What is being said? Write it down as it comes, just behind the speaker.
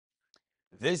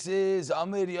This is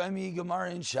Amud Yomi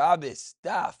Gemara in Shabbos.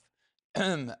 Daf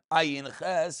Ayin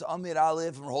Ches Amud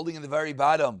Aleph. We're holding in the very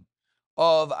bottom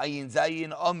of Ayin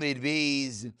Zayin Amud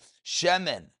Beis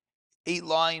Shemen. 8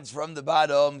 lines from the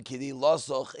bottom. Kidi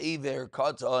Losoch Eiver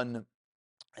Katan.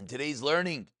 And today's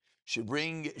learning should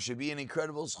be an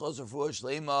incredible schos refuah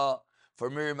shlema for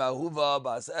Miriam Ahuva,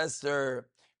 Bas Esther,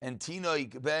 and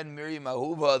Tinoik ben Miriam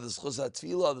Ahuva, the schos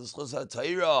hatfila, the schos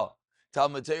hatayra.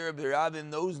 Talmud Torah b'Rabim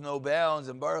knows no bounds,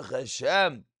 and Baruch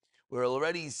Hashem, we're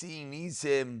already seeing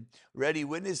Nisim, already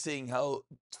witnessing how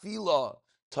Tefillah,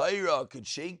 Torah could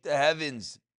shake the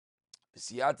heavens.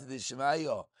 Siyata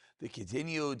d'Shemaya, the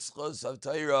continued schos of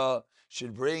Torah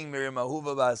should bring Miriam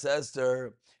Ahuva Bas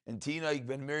Esther and Tinaik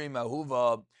ben Miriam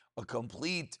Ahuva a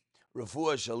complete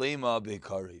refuah shalema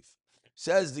b'karev.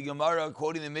 Says the Gemara,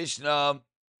 quoting the Mishnah,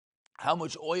 how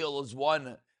much oil is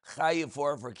one chayiv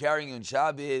for carrying on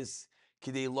Shabbos?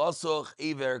 Kidei losoch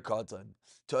iver katan,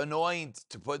 to anoint,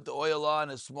 to put the oil on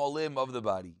a small limb of the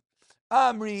body.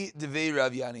 Amri devei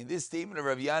Rav Yani. This statement of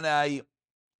Rav Yani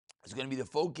is going to be the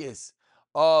focus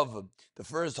of the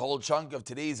first whole chunk of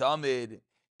today's Amid.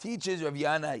 Teaches Rav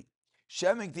Yani,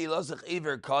 Shemek kidei losoch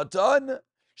iver katan,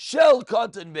 shel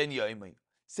katan ben yomi.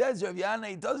 Says Rav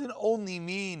Yani, it doesn't only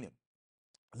mean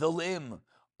the limb,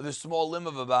 the small limb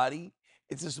of a body.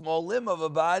 It's a small limb of a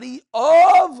body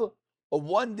of a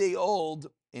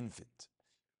 1-day-old infant.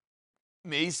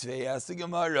 Meisvei asks the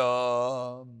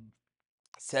Gemara,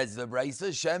 says the Brisa,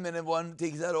 Shemen, if one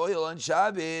takes that oil on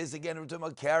Shabbos, again we're talking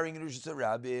about carrying in Rosh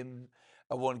Hashanah,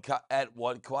 at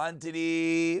what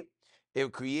quantity?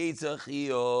 It creates a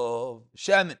chiyuv.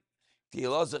 Shemen,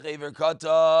 tilos achever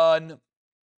katan,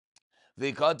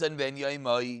 v'katan ben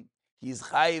yaimai. He's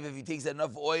chayiv if he takes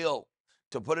enough oil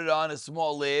to put it on a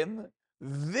small limb,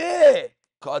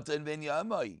 v'katan ben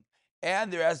yaimai.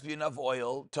 And there has to be enough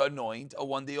oil to anoint a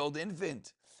 1-day-old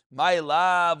infant. My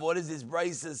love, what does this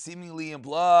brisa seemingly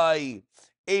imply?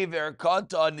 Aver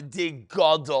katan de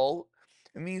gadol.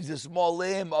 It means a small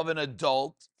limb of an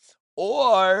adult.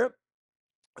 Or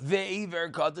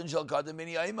ve'aver katan shel katan ben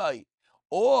yaimai.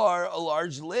 Or a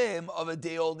large limb of a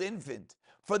day-old infant.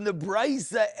 From the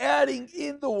brisa adding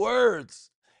in the words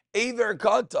aver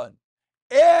katan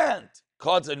and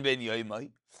katan ben yaimai,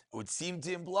 would seem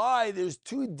to imply there's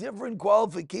 2 different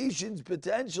qualifications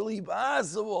potentially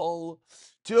possible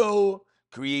to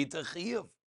create a chiyuv.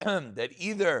 That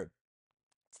either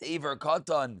it's aver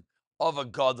katan of a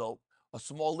gadol, a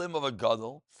small limb of a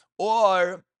gadol,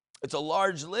 or it's a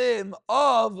large limb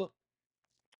of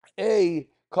a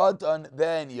katan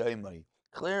ben yaimai.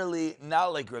 Clearly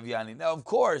not like Rav Yani. Now, of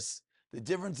course, the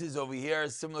differences over here,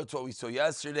 similar to what we saw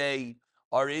yesterday,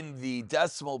 are in the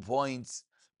decimal points.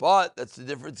 But that's the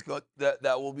difference.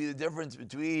 That will be the difference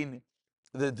between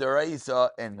the deraisa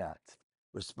and that.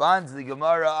 Responds the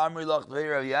Gemara, Amri Lach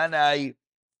Rav Yani.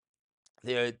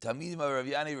 The Talmidim of Rav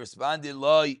Yani responded,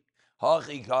 Loi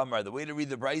Hachi Kamar. The way to read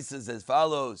the brisa is as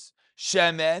follows: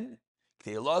 Shemen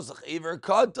Kteilosach Iver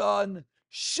Katan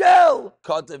Shel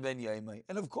Katan Ben Yaimai.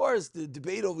 And of course, the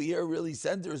debate over here really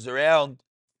centers around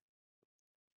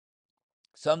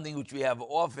something which we have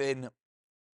often,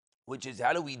 which is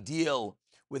how do we deal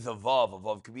with a vav? A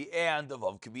vav could be and, a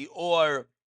vav could be or,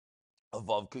 a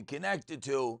vav could connect it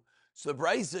to. So the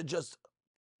brisa just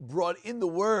brought in the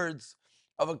words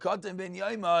of a katan ben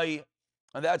yaimai,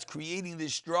 and that's creating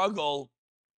this struggle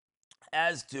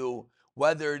as to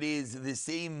whether it is the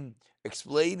same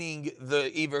explaining the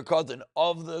iver katan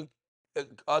of the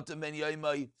katan ben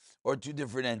yaimai or 2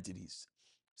 different entities.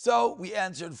 So we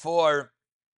answered for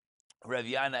Rav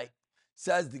Yanai.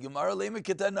 Says the Gemara Lema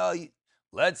Ketanai.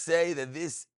 Let's say that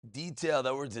this detail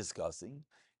that we're discussing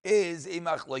is a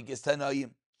machlokes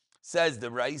Tanaim. Says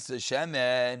the Raisa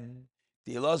Shemen.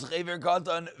 Dilos Chever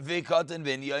Katan V'Katan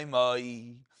Ben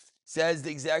Yaimai. Says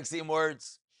the exact same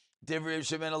words. Divrei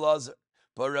Shemen Elazar.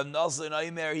 But Rav Nassan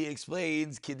Aimer, he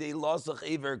explains Kidei Losach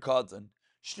Chever Katan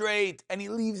straight, and he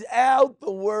leaves out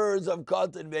the words of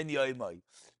Katan Ben Yaimai.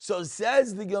 So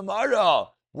says the Gemara,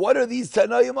 what are these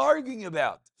Tanaim arguing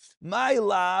about? My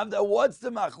love, what's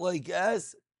the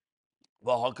machlokes?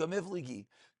 V'hakam ifliki.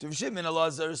 Rav Shimon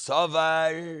Elazar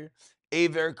Savar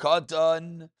Aver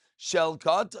Katan Shel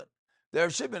Katan. The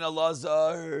Rav Shimon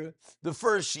Elazar, the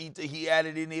first sheet that he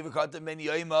added in Aver Katan Ben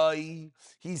Yaimai,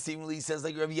 he seemingly says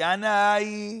like Rav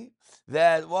Yanai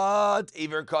that what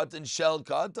Aver Katan Shel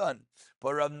Katan.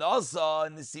 But Rav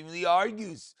Nassan seemingly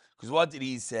argues, because what did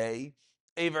he say?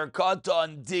 Aver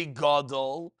katan de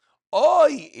gadol,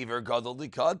 oi aver gadol de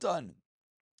katan,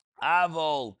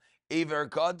 avol aver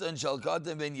katan shel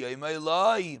katan ben yaimai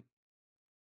lai.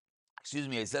 Excuse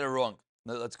me, I said it wrong.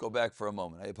 No, let's go back for a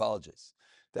moment. I apologize.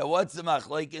 that what's the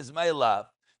machlokes my love.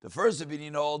 The first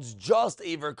opinion holds just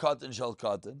Aver Katan Shel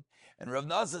Katan, and Rav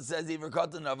Nasa says Aver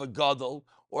Katan of a Gadol,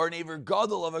 or an Aver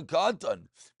Gadol of a Katan.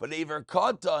 But Aver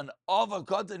Katan of a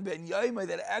Katan Ben Yaimai,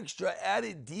 that extra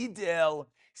added detail,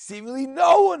 seemingly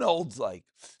no one holds like.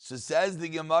 So says the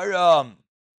Gemara,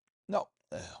 no,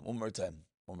 one more time.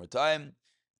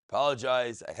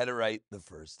 Apologize, I had it right the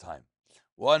first time.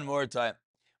 One more time.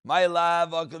 My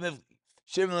love,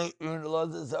 Shimon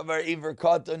Elazar Iver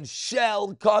Katan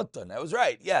Shel Katan. That was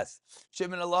right. Yes,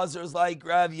 Shimon Elazar is like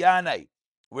Rav Yanai,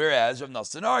 whereas Rav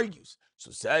Nassan argues.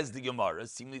 So says the Gemara,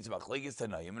 seemingly it's Machlekes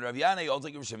Tanayim, and Rav Yanai also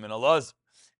gives Shimon Elazar.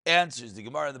 Answers the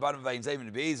Gemara in the bottom of Vayin Zayim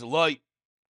and Beis Eloi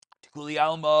Tikuli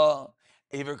Alma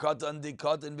Iver Katan Di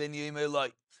Katan Ben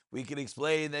Yimei. We can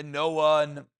explain that no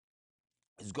one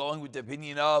is going with the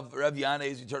opinion of Rav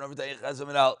Yanai as we turn over to Eichazim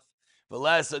and Alf. But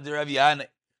less under Rav Yanai.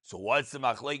 So what's the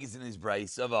machlekes in his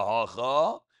brayse of a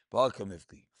hacha?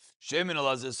 Ba'kamifki. Shimon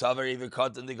Elazar savar Iver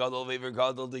Katan the Gadol Iver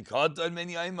Gadol the Katan Ben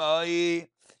Yaimai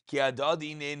Ki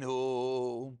Adadi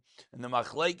Ninhu. And the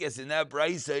machlekes in that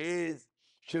brayse is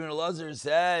Shimon Elazar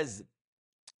says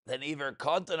that Iver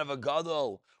Katan of a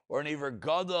Gadol or an Iver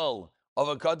Gadol of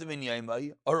a Katan Ben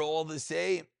Yaimai are all the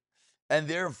same, and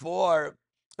therefore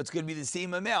it's going to be the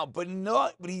same amount, but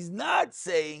he's not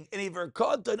saying an Iver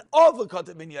Katan of a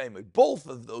Katan Ben Yaimai. Both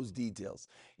of those details,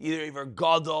 either Iver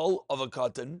Gadol of a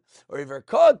Katan or Iver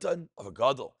Katan of a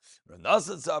Gadol.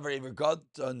 Ranasat Savar Iver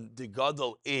Katan the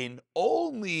Gadol in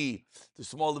only the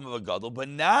small limb of a Gadol, but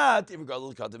not Iver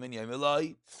Gadol Katan Ben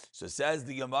Yaimai. So says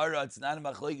the Gemara, it's not a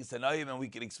machlokes Tanayim, and we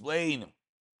can explain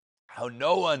how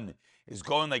no one is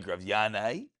going like Rav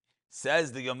Yanai.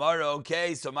 Says the Gemara,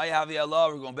 okay, so my Havi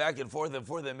Allah, we're going back and forth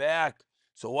and back.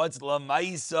 So what's La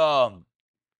Maisa?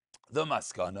 The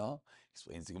Maskana.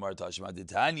 Explains the Gemara, Tashma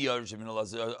Titania, Shemin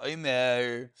Allah,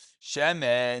 Omer,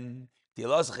 Shemen,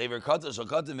 Tilas Chaver Kata,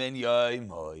 Shakata Men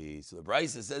Yaimoi. So the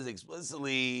Brisa says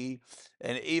explicitly,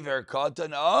 an Aver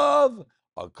Katan of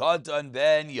a Katan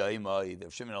Ben Yaimoi. The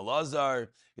Shemin Elazar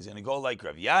is going to go like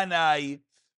Rav Yanai.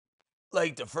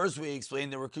 Like the first we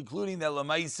explained, that we're concluding that La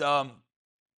Maisa,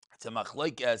 it's a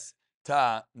machlokes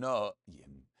Tanoim.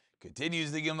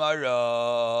 Continues the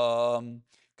Gemara. Ma'im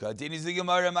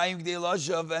k'dei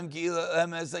lashav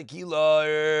emes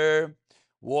akilar.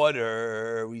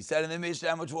 Water. We said in the Mishnah,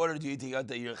 how much water do you take out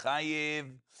that you're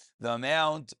chayiv? The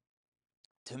amount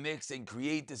to mix and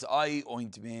create this eye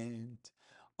ointment.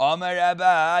 Amar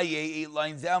Abaye, 8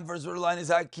 lines down. First word line is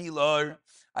hakilar.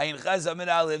 Ayin chazam and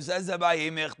aleph says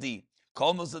Abaye mechti. So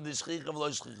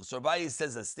Abaye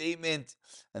says a statement,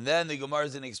 and then the Gemara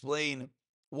is going to explain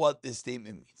what this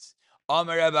statement means.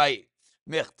 Amar Abaye,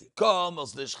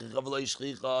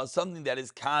 something that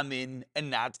is common and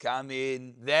not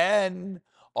common, then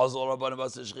if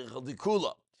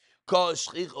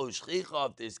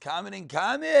there's common and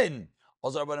common,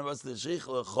 so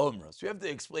we have to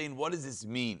explain, what does this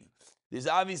mean? There's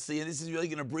obviously, and this is really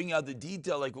going to bring out the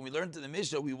detail, like when we learned in the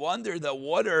Mishnah, we wonder that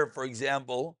water, for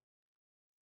example,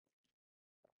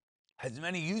 has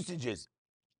many usages.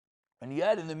 And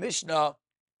yet in the Mishnah,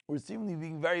 we're seemingly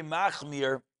being very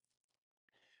machmir,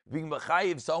 being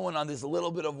machayiv someone on this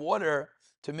little bit of water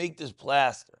to make this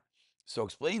plaster. So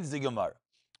explains the Gemara.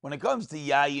 When it comes to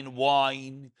yayin,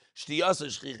 wine,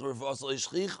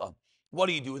 what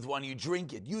do you do with wine? You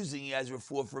drink it. Using it as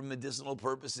refuah for medicinal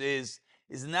purposes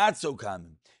is not so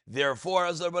common. Therefore,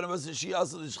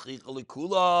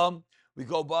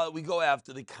 we go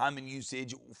after the common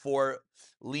usage for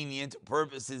lenient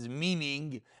purposes,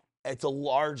 meaning it's a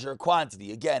larger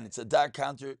quantity. Again, it's a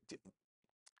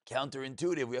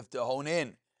counterintuitive. We have to hone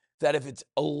in that if it's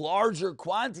a larger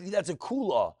quantity, that's a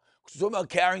kula. We're talking about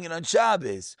carrying it on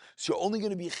Shabbos. So you're only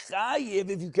going to be chayiv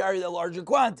if you carry that larger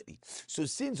quantity. So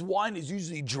since wine is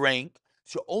usually drank,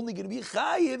 so you're only going to be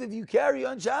chayiv if you carry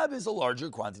on Shabbos a larger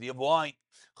quantity of wine.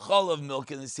 Chalav,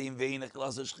 milk in the same vein. It's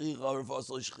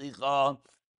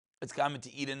common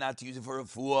to eat and not to use it for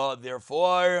refuah.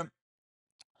 Therefore,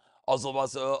 the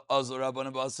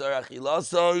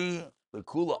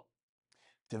kula.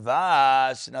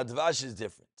 Dvash, now dvash is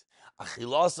different.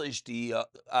 Achilasai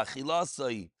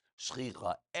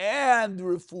shchicha and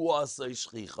refuasai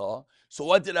shchicha. So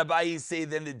what did Abaye say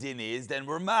then the din is? Then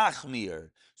we're machmir.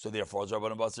 So therefore, and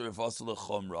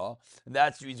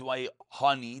that's the reason why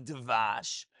honey,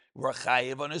 dvash, we're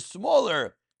chayiv on a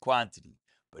smaller quantity.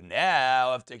 But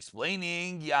now, after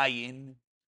explaining yayin,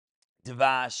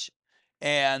 dvash,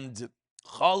 and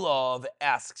chalav,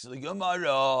 asks the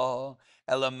Gemara,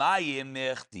 Elamayim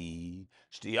mechti,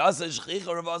 shtiyasa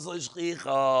shchicha, ravasa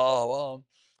shchicha. Well,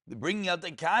 bringing out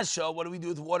the kasha, what do we do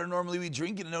with water? Normally we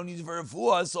drink it and don't use it for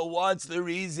refuah. So what's the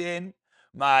reason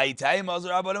My time Why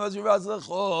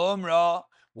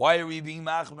are we being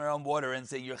machmer on water and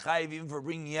saying you're chayiv even for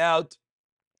bringing out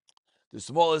the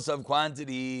smallest of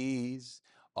quantities?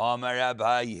 Amar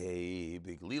Abaye,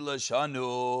 Beglila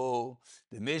Shanu.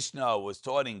 The Mishnah was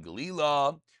taught in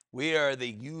Galila, where they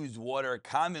use water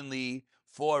commonly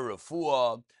for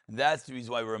refuah. And that's the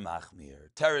reason why we're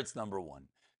machmir. Teretz number one.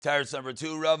 Teretz number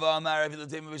two, Rava Amar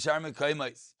Avilatim Bishar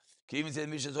Mekaimais. Can even say the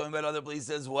Mishnah talking about other places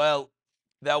as well.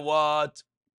 That what?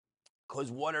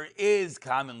 Because water is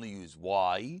commonly used.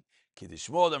 Why?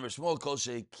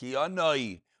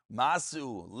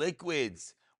 Masu,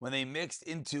 liquids, when they mixed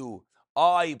into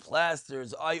eye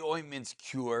plasters, eye ointments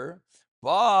cure,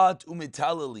 but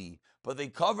umitalali, but they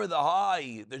cover the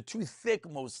eye. They're too thick,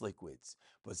 most liquids.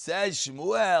 But says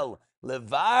Shmuel,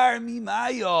 levar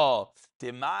mimaya,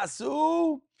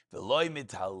 temasu, veloy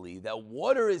mitalali. That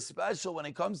water is special when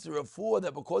it comes to refuah,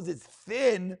 that because it's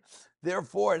thin,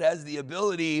 therefore it has the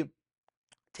ability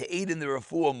to aid in the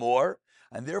refuah more,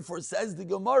 and therefore says the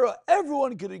Gemara,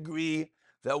 everyone could agree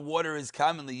that water is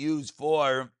commonly used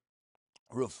for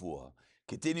refuah.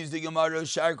 Continues the Gemara,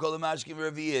 Shar kol mashkim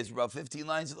revi'is, about 15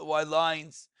 lines of the wide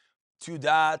lines, 2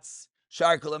 dots.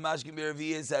 Shar kol mashkim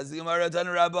revi'is, says the Gemara, Tan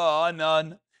Rabba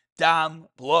Anan, dam,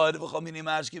 blood, v'chomini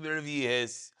mashkim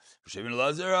revi'is.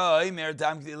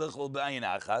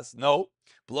 No,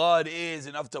 blood is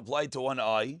enough to apply to one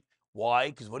eye. Why?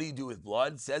 Because what do you do with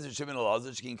blood? It says that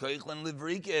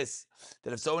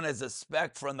if someone has a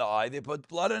speck from the eye, they put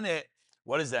blood in it.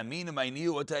 What does that mean?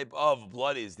 What type of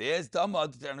blood is this? The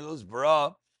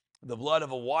blood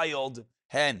of a wild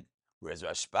hen. Whereas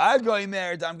Rashbag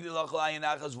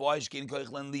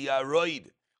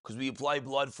because we apply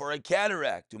blood for a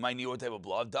cataract. Do I know what type of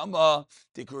blood? Dama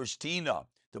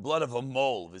the blood of a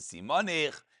mole.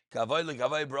 V'simanich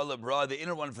the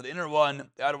inner one for the inner one,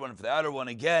 the outer one for the outer one.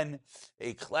 Again,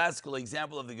 a classical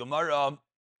example of the Gemara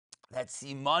that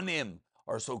simanim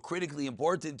are so critically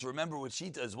important to remember which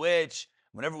shita is which.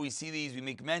 Whenever we see these, we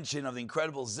make mention of the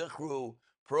incredible Zichru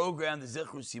program, the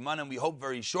Zichru Simanim. We hope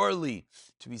very shortly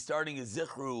to be starting a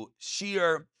Zichru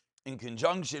Shir in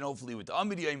conjunction, hopefully, with the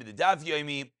Amud Yomi, the Daf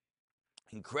Yomi.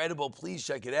 Incredible. Please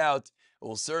check it out. It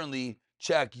will certainly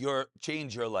change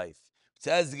your life. It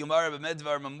says the Gemara,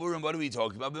 B'medvar Mamurim, what are we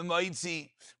talking about?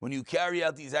 B'maitzi, when you carry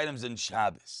out these items on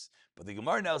Shabbos. But the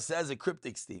Gemara now says a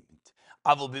cryptic statement.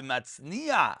 Avol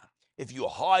b'matzniya, if you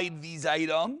hide these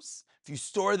items, if you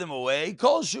store them away,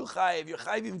 kol shu chayiv, you're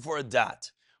chayiv even for a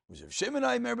dat. When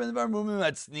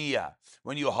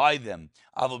you hide them,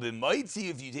 avol b'maitzi,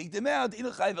 if you take them out,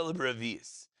 inu chayiv el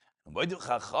b'ravius. And what do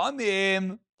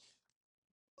chachamim?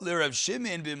 L'Rav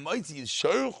Shimon b'maitzi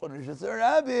yisharchon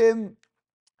shesarabim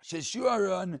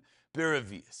sheshuaron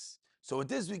b'ravius. So with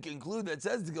this we conclude that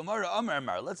says the Gemara Amar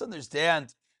Amar. Let's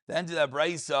understand the end of that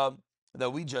brayso that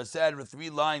we just said with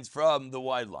 3 lines from the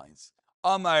wide lines.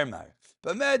 Amar Amar.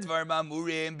 B'medvar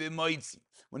mamurim b'maitzi.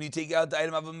 When you take out the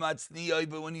item of a matzniyah,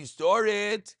 but when you store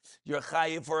it, you're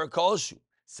chayiv for a kolshu.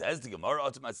 Says the Gemara,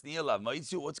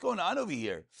 what's going on over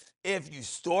here? If you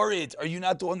store it, are you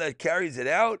not the one that carries it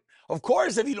out? Of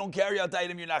course, if you don't carry out the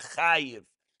item, you're not chayiv.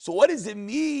 So what does it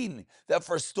mean that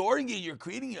for storing it, you're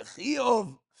creating a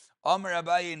chiyuv? Amar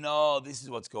Abaye, no, this is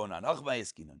what's going on. A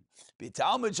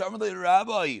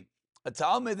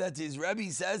Talmud that his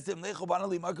Rebbe says to him,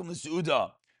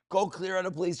 go clear out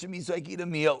a place for me so I can eat a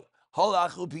meal.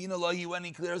 When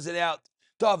he clears it out.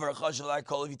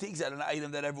 If he takes out an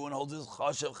item that everyone holds as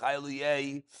chashav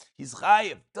chayaluyeh, he's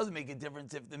chayiv. Doesn't make a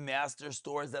difference if the master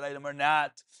stores that item or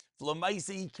not.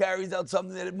 Flamaisa, he carries out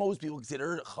something that most people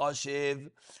consider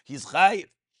chashiv. He's chayiv.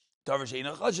 Davar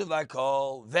sheina chashav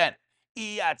lakol. Then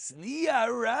iatzniya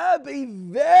rabbi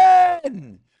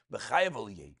then b'chayiv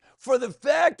aliyeh. For the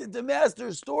fact that the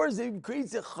master stores it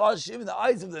creates a chashiv in the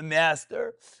eyes of the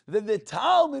master, then the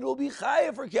Talmud will be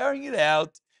chayiv for carrying it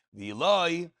out.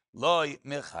 V'iloi Loi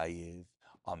mechayiv.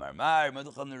 Amar Mar,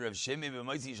 Meducham Rav Shimi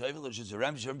b'Moitzi Shayvich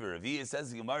l'Shizarem Shem b'Ravi. It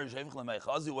says the Gemara Shayvich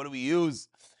l'Meichazu. What do we use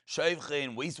Shayvich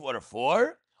in wastewater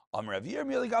for? Amar Rav Yer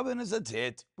merely Gabin is a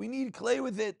tit. We need clay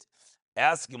with it.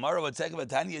 Ask Gemara what second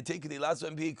Batania take the last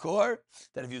one Pikor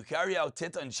that if you carry out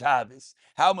tit on Shabbos,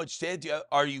 how much tit do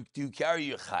you carry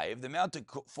your chayiv? The amount to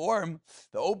form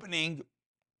the opening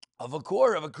of a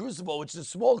core of a crucible, which is a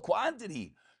small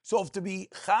quantity. So if to be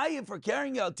chayiv for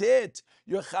carrying out tit,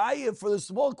 you're chayiv for the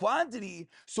small quantity.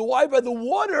 So why by the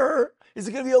water is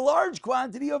it going to be a large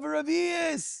quantity of a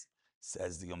ravius?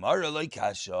 Says the Gemara like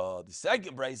kasha. The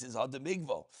second price is had the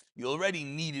migvo. You already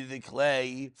needed the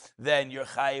clay, then you're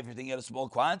chayiv for taking out a small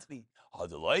quantity. Had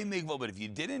the loy migvo, but if you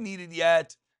didn't need it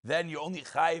yet, then you're only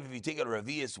chayiv if you take it a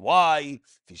revius. Why?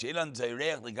 Because you're not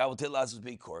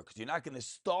going to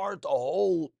start a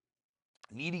whole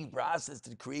kneading process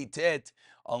to create it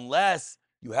unless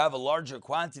you have a larger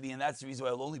quantity, and that's the reason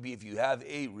why it'll only be if you have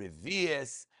a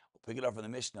revius. We'll pick it up from the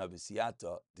Mishnah,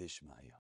 B'siyata Dishmaya.